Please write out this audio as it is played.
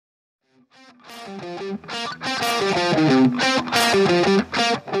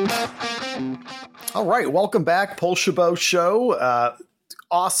All right, welcome back, Paul Chabot Show.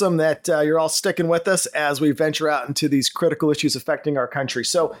 Awesome that you're all sticking with us as we venture out into these critical issues affecting our country.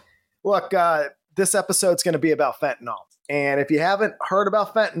 So, look, this episode's going to be about fentanyl. And if you haven't heard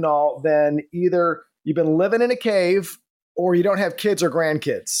about fentanyl, then either you've been living in a cave or you don't have kids or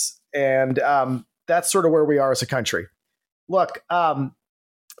grandkids. And that's sort of where we are as a country. Look,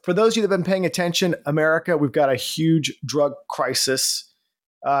 for those of you that have been paying attention, America, we've got a huge drug crisis.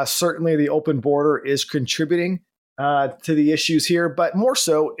 Certainly the open border is contributing to the issues here, but more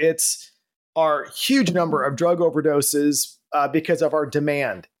so it's our huge number of drug overdoses because of our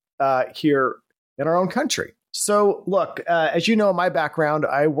demand here in our own country. So look, as you know, my background,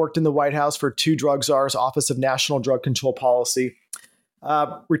 I worked in the White House for 2 drug czars, Office of National Drug Control Policy,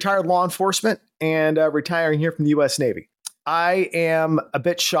 retired law enforcement, and retiring here from the U.S. Navy. I am a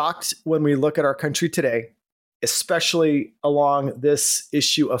bit shocked when we look at our country today, especially along this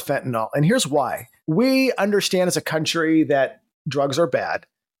issue of fentanyl. And here's why. We understand as a country that drugs are bad.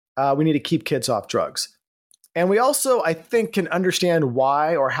 We need to keep kids off drugs. And we also, I think, can understand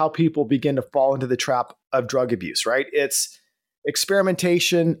why or how people begin to fall into the trap of drug abuse, right? It's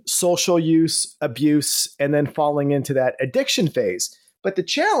experimentation, social use, abuse, and then falling into that addiction phase. But the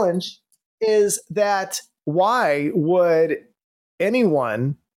challenge is that why would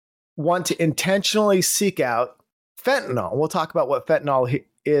anyone want to intentionally seek out fentanyl? We'll talk about what fentanyl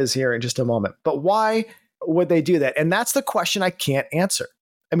is here in just a moment. But why would they do that? And that's the question I can't answer.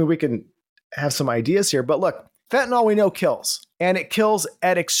 I mean, we can have some ideas here, but look, fentanyl we know kills, and it kills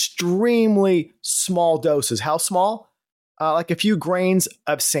at extremely small doses. How small? Like a few grains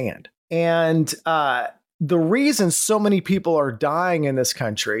of sand. And the reason so many people are dying in this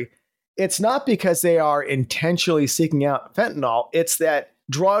country, it's not because they are intentionally seeking out fentanyl. It's that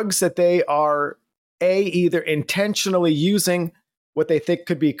drugs that they are either intentionally using what they think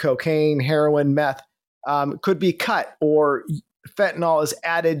could be cocaine, heroin, meth, could be cut, or fentanyl is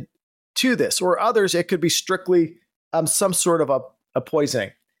added to this, or others, it could be strictly some sort of a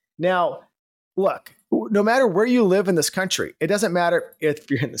poisoning. Now, look, no matter where you live in this country, it doesn't matter if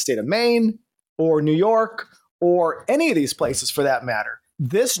you're in the state of Maine or New York or any of these places for that matter.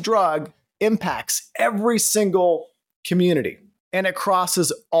 This drug impacts every single community, and it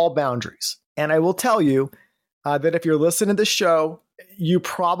crosses all boundaries. And I will tell you that if you're listening to this show, you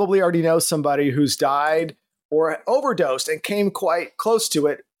probably already know somebody who's died or overdosed and came quite close to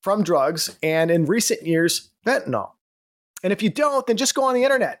it from drugs, and in recent years, fentanyl. And if you don't, then just go on the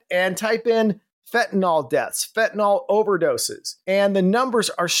internet and type in fentanyl deaths, fentanyl overdoses, and the numbers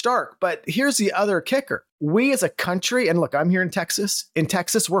are stark. But here's the other kicker. We as a country, and look, I'm here in Texas. In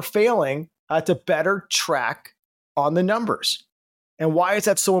Texas, we're failing to better track on the numbers. And why is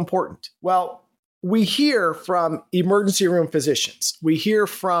that so important? Well, we hear from emergency room physicians. We hear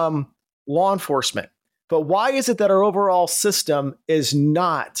from law enforcement. But why is it that our overall system is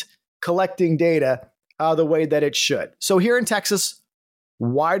not collecting data the way that it should? So here in Texas,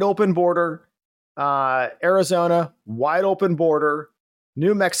 wide open border. Arizona, wide open border.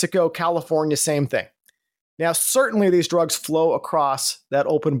 New Mexico, California, same thing. Now, certainly these drugs flow across that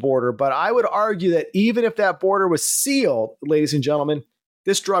open border, but I would argue that even if that border was sealed, ladies and gentlemen,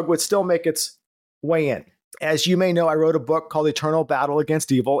 this drug would still make its way in. As you may know, I wrote a book called Eternal Battle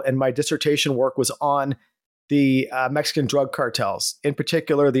Against Evil, and my dissertation work was on the Mexican drug cartels, in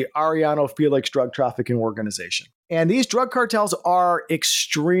particular, the Arellano Felix drug trafficking organization. And these drug cartels are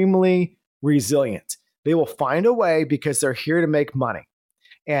extremely resilient. They will find a way because they're here to make money.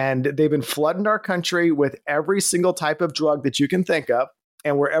 And they've been flooding our country with every single type of drug that you can think of.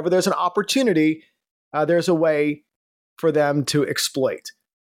 And wherever there's an opportunity, there's a way for them to exploit.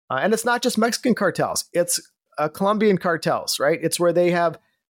 And it's not just Mexican cartels. It's Colombian cartels, right? It's where they have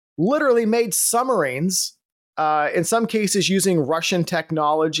literally made submarines, in some cases using Russian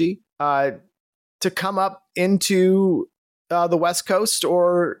technology, to come up into the West Coast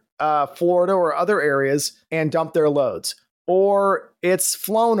or Florida or other areas and dump their loads. Or it's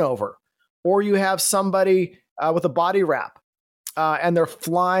flown over. Or you have somebody with a body wrap and they're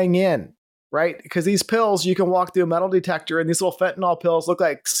flying in, right? Because these pills, you can walk through a metal detector and these little fentanyl pills look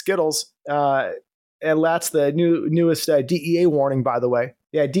like Skittles. And that's the newest DEA warning, by the way.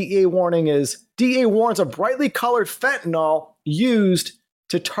 Yeah, DEA warns of brightly colored fentanyl used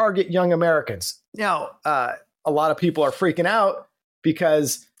to target young Americans. Now, a lot of people are freaking out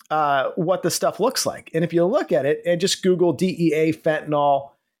because what the stuff looks like. And if you look at it and just Google DEA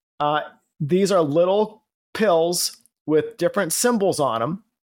fentanyl, these are little pills with different symbols on them.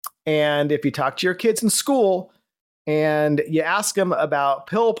 And if you talk to your kids in school and you ask them about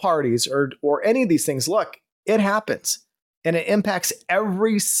pill parties or any of these things, look, it happens. And it impacts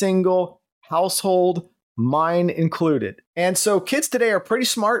every single household, mine included. And so kids today are pretty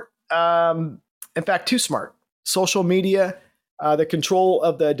smart. In fact, too smart. Social media, the control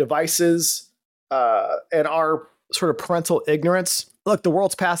of the devices, and our sort of parental ignorance. Look, the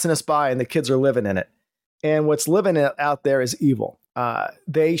world's passing us by and the kids are living in it. And what's living out there is evil.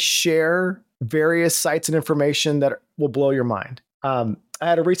 They share various sites and information that will blow your mind. I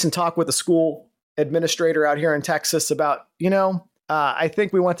had a recent talk with a school administrator out here in Texas about, I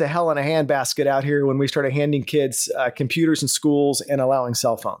think we went to hell in a handbasket out here when we started handing kids computers in schools and allowing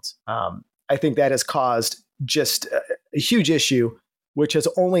cell phones. I think that has caused just a huge issue, which has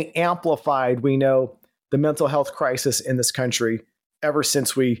only amplified, we know, the mental health crisis in this country ever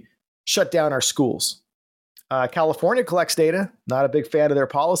since we shut down our schools. California collects data. Not a big fan of their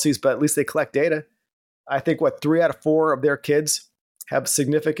policies, but at least they collect data. I think 3 out of 4 of their kids have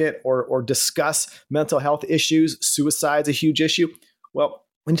significant or discuss mental health issues. Suicide's a huge issue. Well,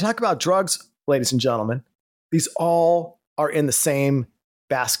 when you talk about drugs, ladies and gentlemen, these all are in the same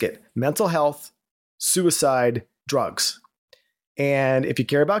basket: mental health, suicide, drugs. And if you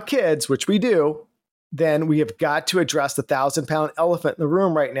care about kids, which we do, then we have got to address the 1,000-pound elephant in the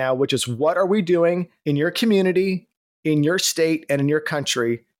room right now, which is, what are we doing in your community, in your state, and in your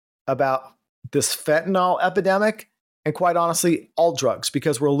country about this fentanyl epidemic? And quite honestly, all drugs,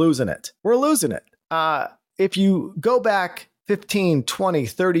 because we're losing it. We're losing it. If you go back 15, 20,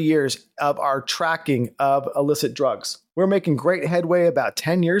 30 years of our tracking of illicit drugs, we're making great headway. About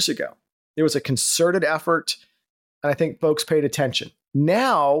 10 years ago, there was a concerted effort, and I think folks paid attention.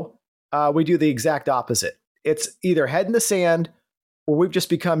 Now, we do the exact opposite. It's either head in the sand or we've just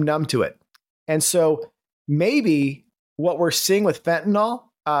become numb to it. And so maybe what we're seeing with fentanyl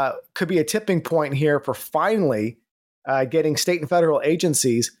could be a tipping point here for finally getting state and federal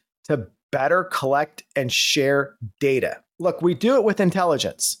agencies to better collect and share data. Look, we do it with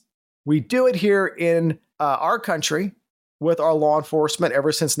intelligence. We do it here in our country with our law enforcement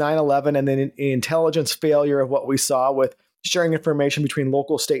ever since 9/11, and then the intelligence failure of what we saw with sharing information between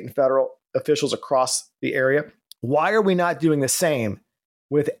local, state, and federal officials across the area. Why are we not doing the same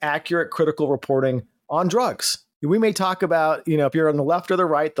with accurate, critical reporting on drugs? We may talk about, if you're on the left or the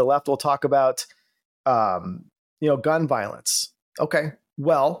right, the left will talk about, gun violence. Okay,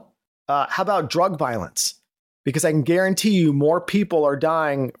 well, how about drug violence? Because I can guarantee you more people are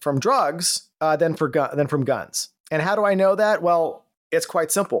dying from drugs than from guns. And how do I know that? Well, it's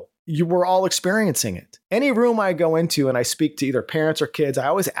quite simple. We're all experiencing it. Any room I go into and I speak to either parents or kids, I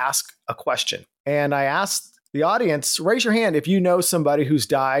always ask a question. And I ask the audience, raise your hand if you know somebody who's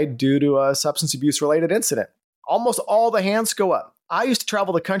died due to a substance abuse related incident. Almost all the hands go up. I used to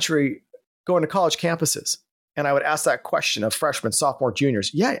travel the country going to college campuses, and I would ask that question of freshmen, sophomore,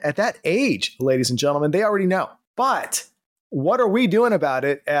 juniors. Yeah, at that age, ladies and gentlemen, they already know. But what are we doing about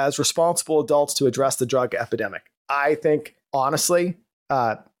it as responsible adults to address the drug epidemic? I think, honestly,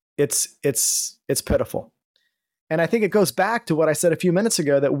 it's pitiful. And I think it goes back to what I said a few minutes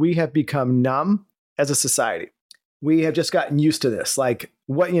ago, that we have become numb as a society. We have just gotten used to this. Like,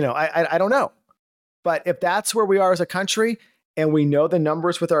 I don't know. But if that's where we are as a country, and we know the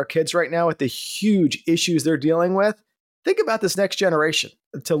numbers with our kids right now with the huge issues they're dealing with, think about this next generation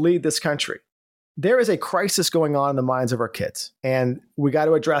to lead this country. There is a crisis going on in the minds of our kids, and we got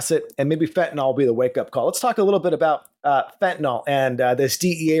to address it. And maybe fentanyl will be the wake-up call. Let's talk a little bit about fentanyl and this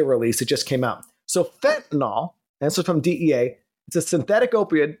DEA release that just came out. So fentanyl, and this is from DEA, it's a synthetic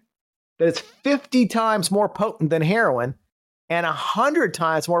opioid that is 50 times more potent than heroin and 100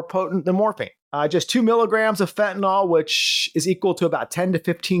 times more potent than morphine. Just 2 milligrams of fentanyl, which is equal to about 10 to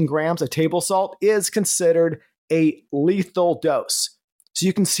 15 grams of table salt, is considered a lethal dose. So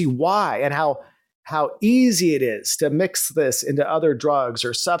you can see why and how easy it is to mix this into other drugs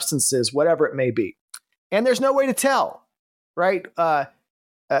or substances, whatever it may be. And there's no way to tell, right?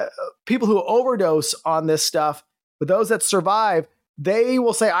 People who overdose on this stuff, but those that survive, they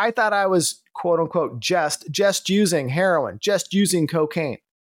will say, I thought I was, quote unquote, just using heroin, just using cocaine.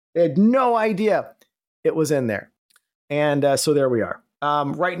 They had no idea it was in there. And so there we are.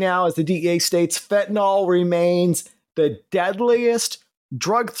 Right now, as the DEA states, fentanyl remains the deadliest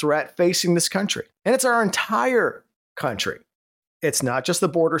drug threat facing this country. And it's our entire country. It's not just the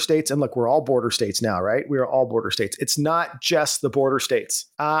border states. And look, we're all border states now, right? We are all border states. It's not just the border states.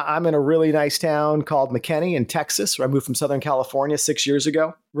 I'm in a really nice town called McKinney in Texas, where I moved from Southern California 6 years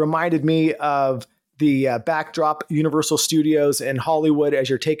ago. Reminded me of the backdrop Universal Studios in Hollywood as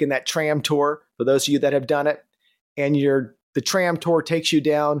you're taking that tram tour, for those of you that have done it. And the tram tour takes you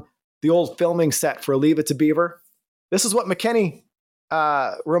down the old filming set for Leave It to Beaver. This is what McKinney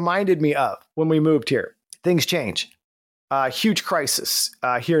reminded me of when we moved here. Things change. Huge crisis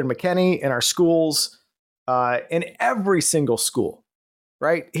here in McKinney, in our schools, in every single school,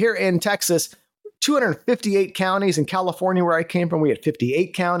 right? Here in Texas, 258 counties. In California, where I came from, we had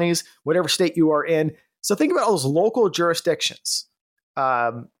 58 counties, whatever state you are in. So think about all those local jurisdictions.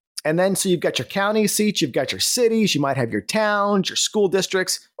 And then so you've got your county seats, you've got your cities, you might have your towns, your school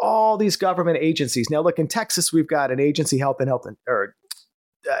districts, all these government agencies. Now, look, in Texas, we've got an agency, HHS,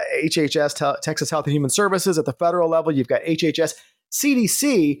 Texas Health and Human Services. At the federal level, you've got HHS.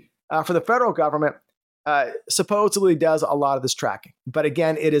 CDC for the federal government supposedly does a lot of this tracking. But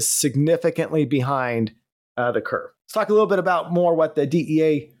again, it is significantly behind the curve. Let's talk a little bit about more what the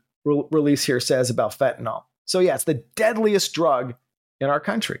DEA release here says about fentanyl. So yeah, it's the deadliest drug in our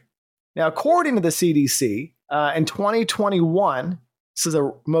country. Now, according to the CDC, in 2021, this is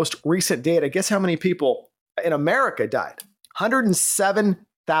the most recent data, guess how many people in America died?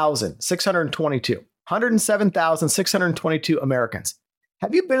 107,622. 107,622 Americans.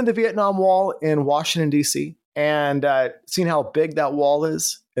 Have you been to the Vietnam Wall in Washington, D.C. and seen how big that wall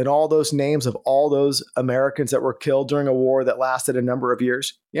is and all those names of all those Americans that were killed during a war that lasted a number of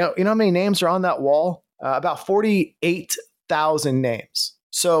years? You know how many names are on that wall? About 48,000 names.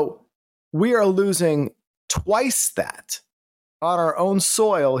 So we are losing twice that on our own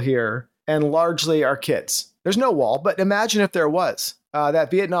soil here and largely our kids. There's no wall, but imagine if there was. That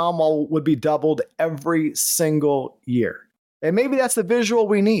Vietnam Wall would be doubled every single year. And maybe that's the visual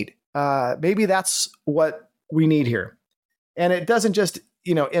we need. Maybe that's what we need here. And it doesn't just,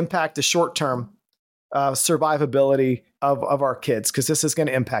 impact the short-term survivability of our kids, because this is going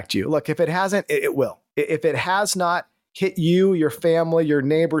to impact you. Look, if it hasn't, it will. If it has not hit you, your family, your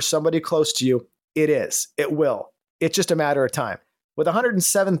neighbor, somebody close to you, it is. It will. It's just a matter of time. With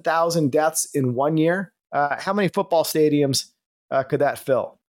 107,000 deaths in 1 year, how many football stadiums could that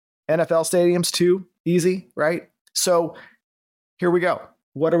fill? NFL stadiums too? Easy, right? So here we go.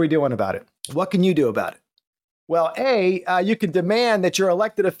 What are we doing about it? What can you do about it? Well, you can demand that your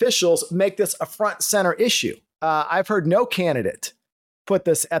elected officials make this a front center issue. I've heard no candidate put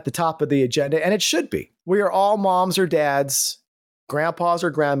this at the top of the agenda, and it should be. We are all moms or dads, grandpas or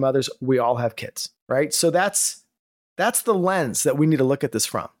grandmothers. We all have kids, right? So that's the lens that we need to look at this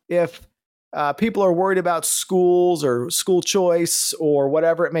from. If people are worried about schools or school choice or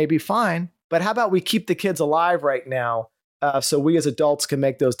whatever it may be, fine. But how about we keep the kids alive right now so we as adults can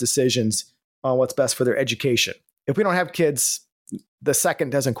make those decisions on what's best for their education? If we don't have kids, the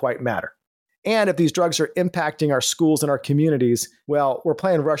second doesn't quite matter. And if these drugs are impacting our schools and our communities, well, we're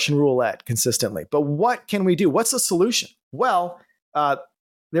playing Russian roulette consistently. But what can we do? What's the solution? Well,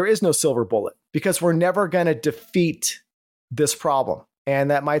 there is no silver bullet, because we're never going to defeat this problem. And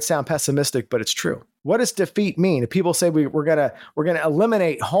that might sound pessimistic, but it's true. What does defeat mean? If people say we're going to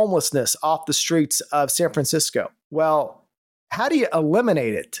eliminate homelessness off the streets of San Francisco, well, how do you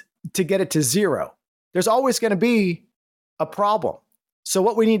eliminate it to get it to zero? There's always going to be a problem. So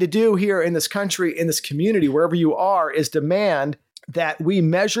what we need to do here in this country, in this community, wherever you are, is demand that we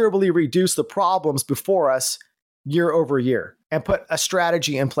measurably reduce the problems before us year over year and put a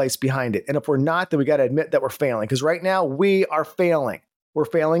strategy in place behind it. And if we're not, then we got to admit that we're failing, because right now we are failing. We're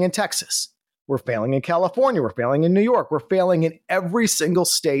failing in Texas. We're failing in California. We're failing in New York. We're failing in every single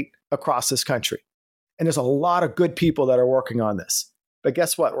state across this country. And there's a lot of good people that are working on this. But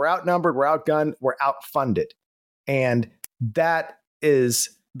guess what? We're outnumbered, we're outgunned, we're outfunded. And that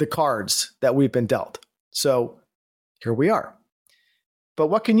is the cards that we've been dealt. So here we are. But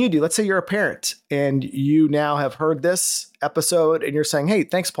what can you do? Let's say you're a parent and you now have heard this episode and you're saying, hey,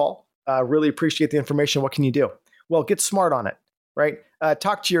 thanks, Paul. Really appreciate the information. What can you do? Well, get smart on it, right?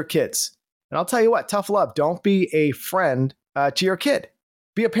 Talk to your kids. And I'll tell you what, tough love. Don't be a friend to your kid.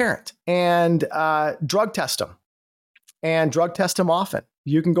 Be a parent and drug test them. And drug test them often.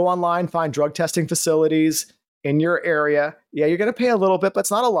 You can go online, find drug testing facilities in your area. Yeah, you're going to pay a little bit, but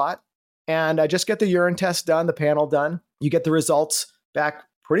it's not a lot. And just get the urine test done, the panel done. You get the results back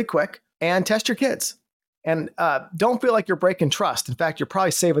pretty quick, and test your kids. And don't feel like you're breaking trust. In fact, you're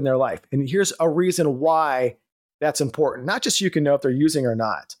probably saving their life. And here's a reason why that's important. Not just you can know if they're using or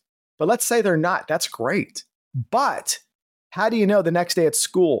not, but let's say they're not. That's great. But how do you know the next day at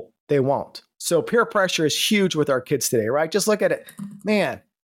school they won't? So peer pressure is huge with our kids today, right? Just look at it. Man,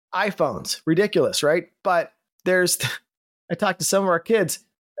 iPhones, ridiculous, right? But I talked to some of our kids.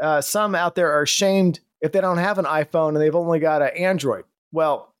 Some out there are ashamed if they don't have an iPhone and they've only got an Android.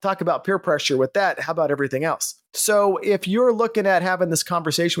 Well, talk about peer pressure with that. How about everything else? So if you're looking at having this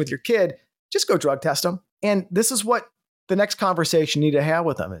conversation with your kid, just go drug test them. And this is what the next conversation you need to have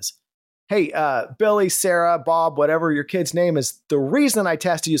with them is, hey, Billy, Sarah, Bob, whatever your kid's name is, the reason I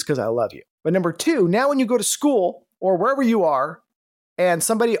tested you is because I love you. But number two, now when you go to school or wherever you are and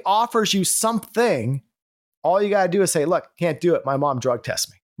somebody offers you something, all you got to do is say, look, can't do it. My mom drug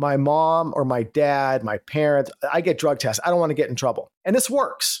tests me. My mom or my dad, my parents, I get drug tests. I don't want to get in trouble. And this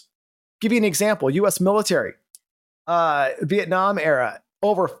works. Give you an example, U.S. military, Vietnam era,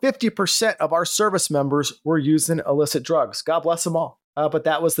 over 50% of our service members were using illicit drugs. God bless them all. But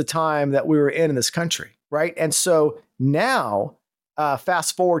that was the time that we were in this country, right? And so now,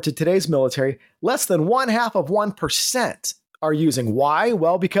 fast forward to today's military, less than 0.5% are using. Why?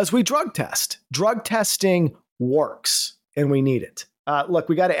 Well, because we drug test. Drug testing works, and we need it. Look,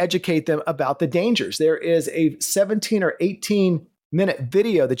 we got to educate them about the dangers. There is a 17 or 18-minute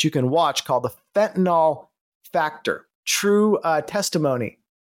video that you can watch called The Fentanyl Factor, true testimony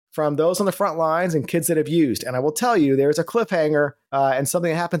from those on the front lines and kids that have used. And I will tell you, there's a cliffhanger and something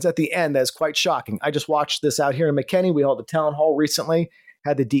that happens at the end that is quite shocking. I just watched this out here in McKinney. We held a town hall recently,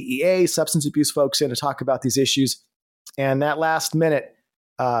 had the DEA, substance abuse folks in to talk about these issues. And that last minute,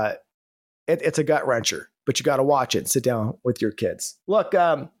 it's a gut wrencher, but you got to watch it and sit down with your kids. Look,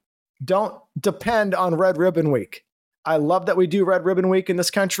 don't depend on Red Ribbon Week. I love that we do Red Ribbon Week in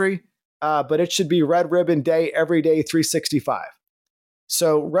this country, but it should be Red Ribbon Day every day, 365.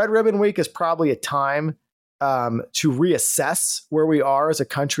 So Red Ribbon Week is probably a time to reassess where we are as a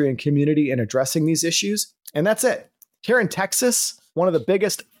country and community in addressing these issues. And that's it. Here in Texas, one of the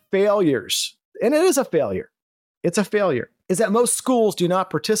biggest failures, and it is a failure, it's a failure, is that most schools do not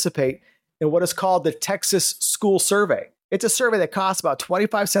participate in what is called the Texas School Survey. It's a survey that costs about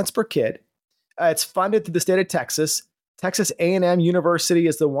 25 cents per kid. It's funded through the state of Texas. Texas A&M University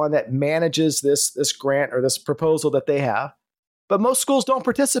is the one that manages this grant or this proposal that they have. But most schools don't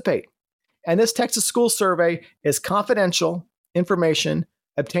participate. And this Texas School Survey is confidential information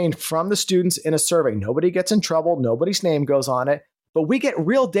obtained from the students in a survey. Nobody gets in trouble. Nobody's name goes on it. But we get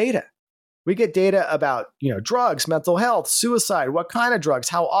real data. We get data about, drugs, mental health, suicide, what kind of drugs,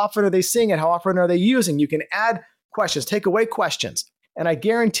 how often are they seeing it, how often are they using. You can add questions, take away questions. And I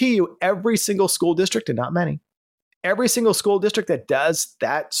guarantee you every single school district, and not many, every single school district that does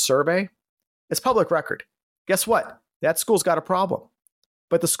that survey, it's public record. Guess what? That school's got a problem.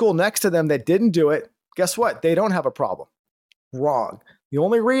 But the school next to them that didn't do it, guess what? They don't have a problem. Wrong. The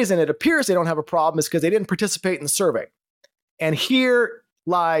only reason it appears they don't have a problem is because they didn't participate in the survey. And here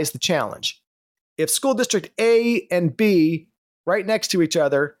lies the challenge. If school district A and B right next to each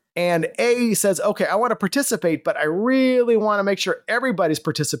other, and A says, okay, I want to participate, but I really want to make sure everybody's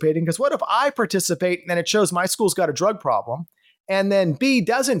participating, because what if I participate and then it shows my school's got a drug problem, and then B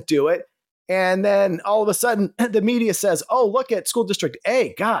doesn't do it, and then all of a sudden the media says, oh, look at school district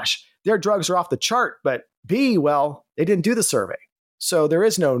A, gosh, their drugs are off the chart, but B, well, they didn't do the survey. So there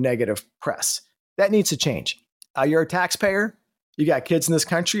is no negative press. That needs to change. You're a taxpayer. You got kids in this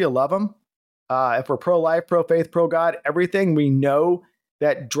country. You love them. If we're pro-life, pro-faith, pro-God, everything, we know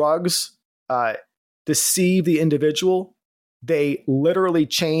that drugs deceive the individual. They literally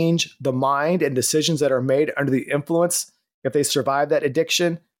change the mind, and decisions that are made under the influence, if they survive that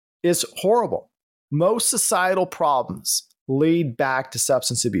addiction, is horrible. Most societal problems lead back to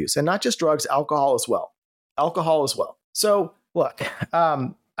substance abuse, and not just drugs, alcohol as well. Alcohol as well. So look,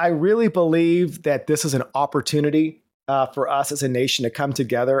 I really believe that this is an opportunity for us as a nation to come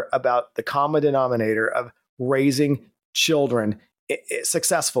together about the common denominator of raising children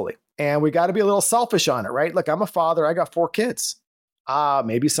successfully. And we got to be a little selfish on it, right? Look, I'm a father. I got 4 kids.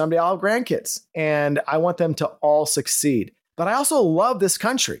 Maybe someday I'll have grandkids, and I want them to all succeed. But I also love this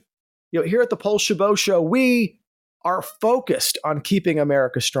country. Here at the Paul Chabot Show, we are focused on keeping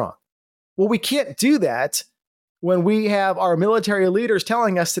America strong. Well, we can't do that when we have our military leaders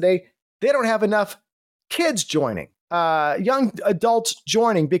telling us today they don't have enough kids joining, young adults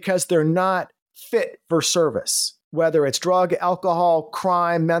joining, because they're not fit for service, whether it's drug, alcohol,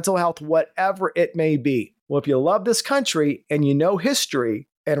 crime, mental health, whatever it may be. Well, if you love this country and you know history,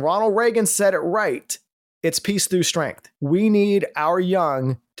 and Ronald Reagan said it right, it's peace through strength. We need our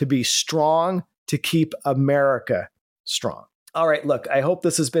young to be strong to keep America strong. All right, look, I hope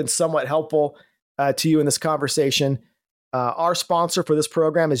this has been somewhat helpful to you in this conversation. Our sponsor for this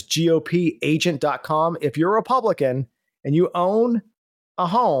program is GOPagent.com. If you're a Republican and you own a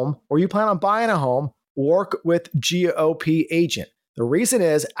home or you plan on buying a home, work with GOP Agent. The reason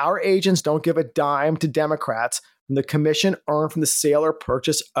is our agents don't give a dime to Democrats from the commission earned from the sale or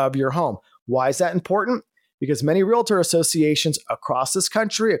purchase of your home. Why is that important? Because many realtor associations across this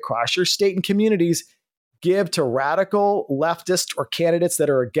country, across your state and communities, give to radical leftists or candidates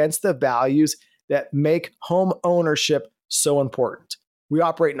that are against the values that make home ownership so important. We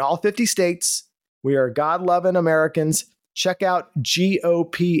operate in all 50 states. We are God-loving Americans. Check out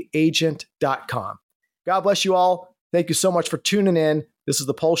GOPagent.com. God bless you all. Thank you so much for tuning in. This is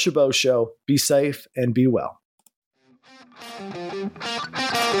the Paul Chabot Show. Be safe and be well.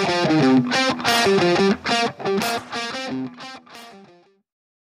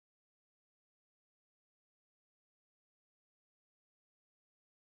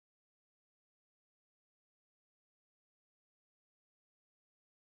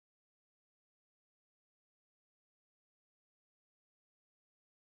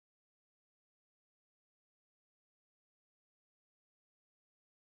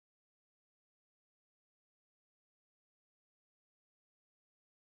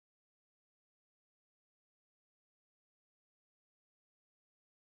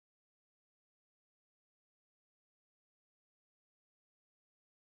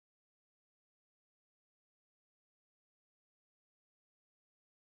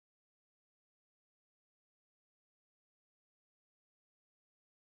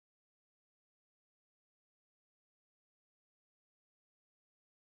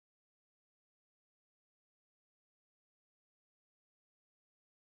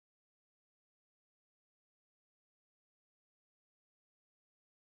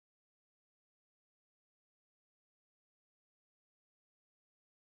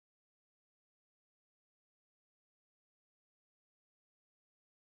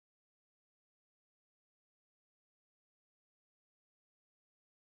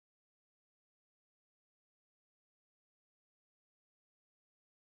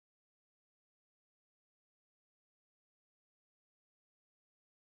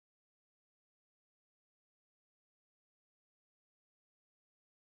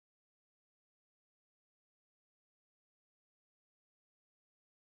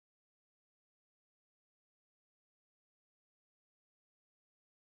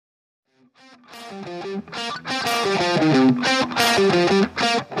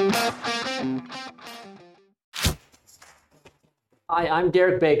 Hi, I'm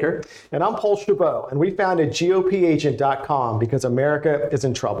Derek Baker. And I'm Paul Chabot, and we founded GOPagent.com because America is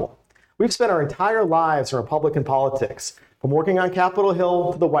in trouble. We've spent our entire lives in Republican politics, from working on Capitol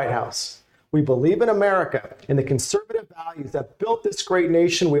Hill to the White House. We believe in America and the conservative values that built this great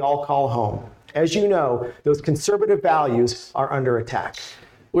nation we all call home. As you know, those conservative values are under attack.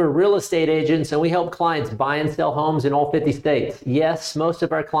 We're real estate agents, and we help clients buy and sell homes in all 50 states. Yes, most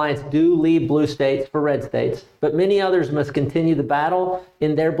of our clients do leave blue states for red states, but many others must continue the battle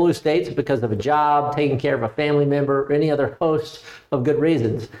in their blue states because of a job, taking care of a family member, or any other host of good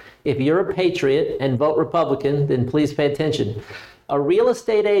reasons. If you're a patriot and vote Republican, then please pay attention. A real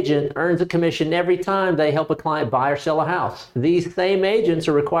estate agent earns a commission every time they help a client buy or sell a house. These same agents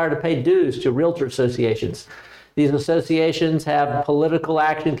are required to pay dues to realtor associations. These associations have political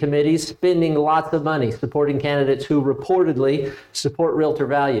action committees spending lots of money supporting candidates who reportedly support realtor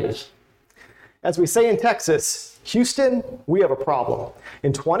values. As we say in Texas, Houston, we have a problem.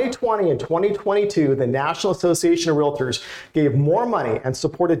 In 2020 and 2022, the National Association of Realtors gave more money and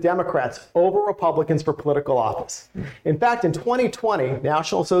supported Democrats over Republicans for political office. In fact, in 2020,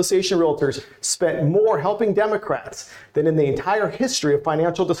 National Association of Realtors spent more helping Democrats than in the entire history of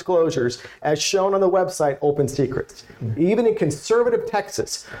financial disclosures, as shown on the website Open Secrets. Even in conservative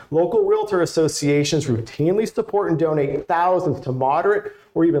Texas, local realtor associations routinely support and donate thousands to moderate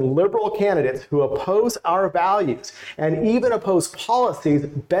or even liberal candidates who oppose our values and even oppose policies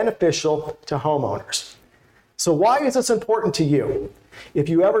beneficial to homeowners. So why is this important to you? If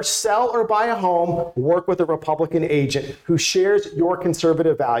you ever sell or buy a home, work with a Republican agent who shares your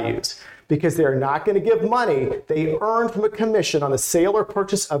conservative values, because they are not going to give money they earned from a commission on the sale or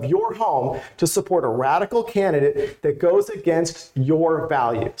purchase of your home to support a radical candidate that goes against your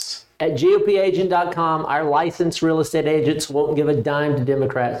values. At GOPagent.com, our licensed real estate agents won't give a dime to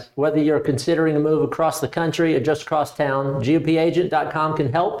Democrats. Whether you're considering a move across the country or just across town, GOPagent.com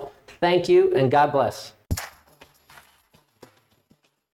can help. Thank you, and God bless.